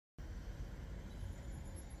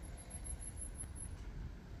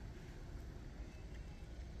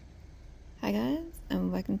Hi guys,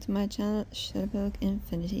 and welcome to my channel ShutterBug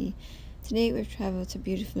Infinity. Today we've travelled to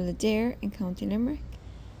beautiful Adare in County Limerick,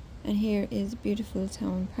 and here is a beautiful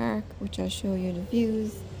town park which I'll show you the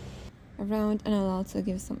views around, and I'll also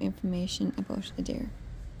give some information about Adare.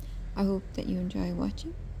 I hope that you enjoy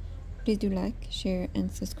watching. Please do like, share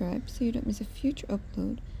and subscribe so you don't miss a future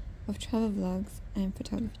upload of travel vlogs and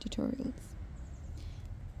photography tutorials.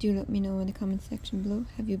 Do let me know in the comment section below,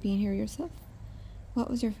 have you been here yourself? What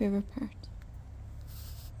was your favourite part?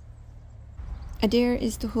 Adare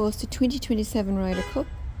is to host the 2027 Ryder Cup.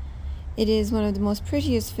 It is one of the most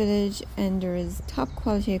prettiest village, and there is top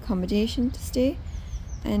quality accommodation to stay,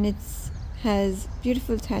 and it has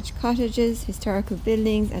beautiful thatched cottages, historical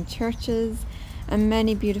buildings and churches, and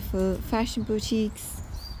many beautiful fashion boutiques.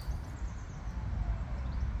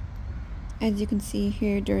 As you can see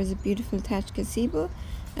here, there is a beautiful thatched gazebo,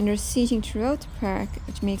 and there's seating throughout the park,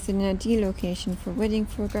 which makes it an ideal location for wedding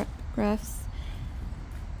photographs.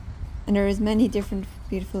 And there is many different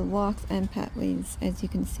beautiful walks and pathways, as you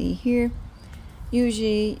can see here.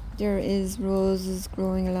 Usually there is roses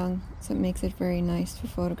growing along, so it makes it very nice for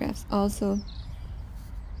photographs. Also,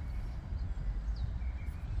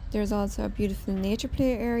 there's also a beautiful nature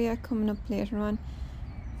play area coming up later on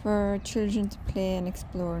for children to play and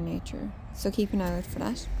explore nature, so keep an eye out for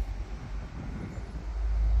that.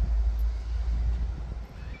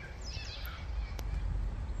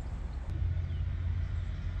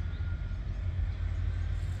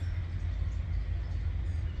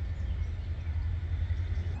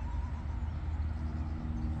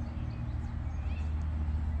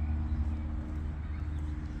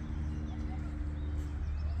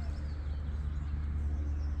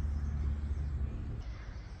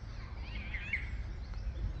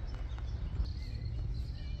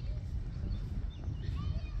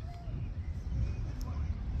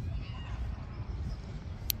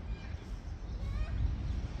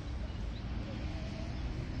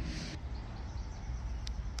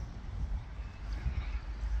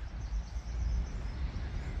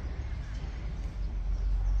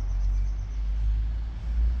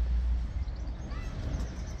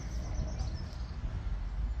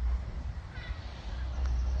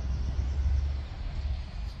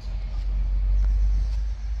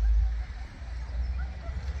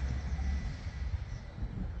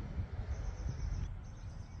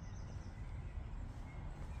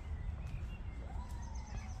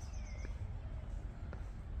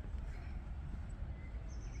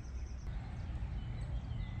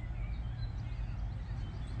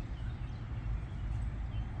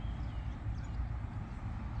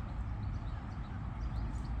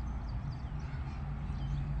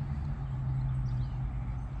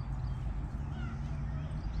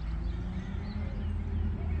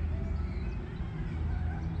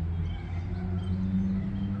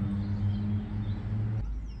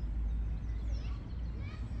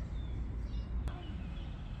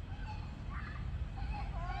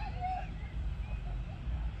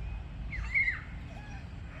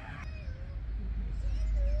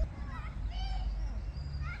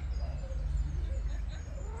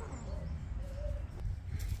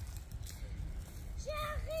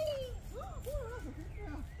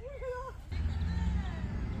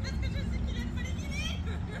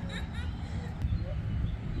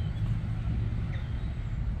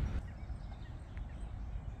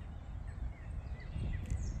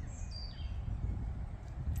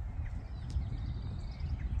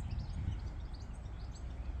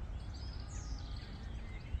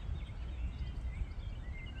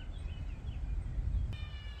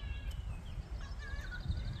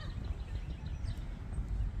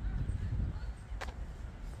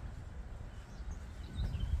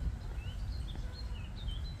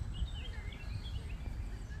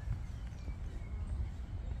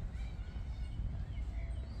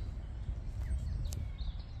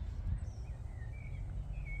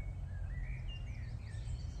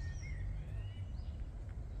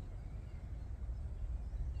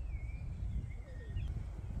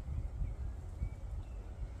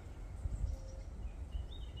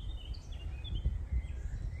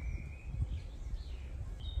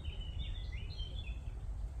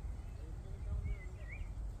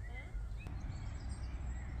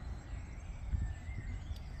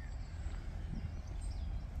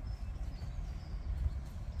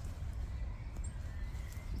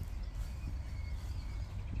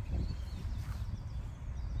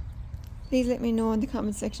 Please let me know in the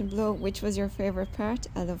comment section below which was your favourite part.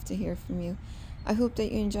 I'd love to hear from you. I hope that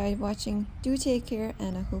you enjoyed watching. Do take care,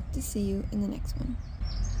 and I hope to see you in the next one.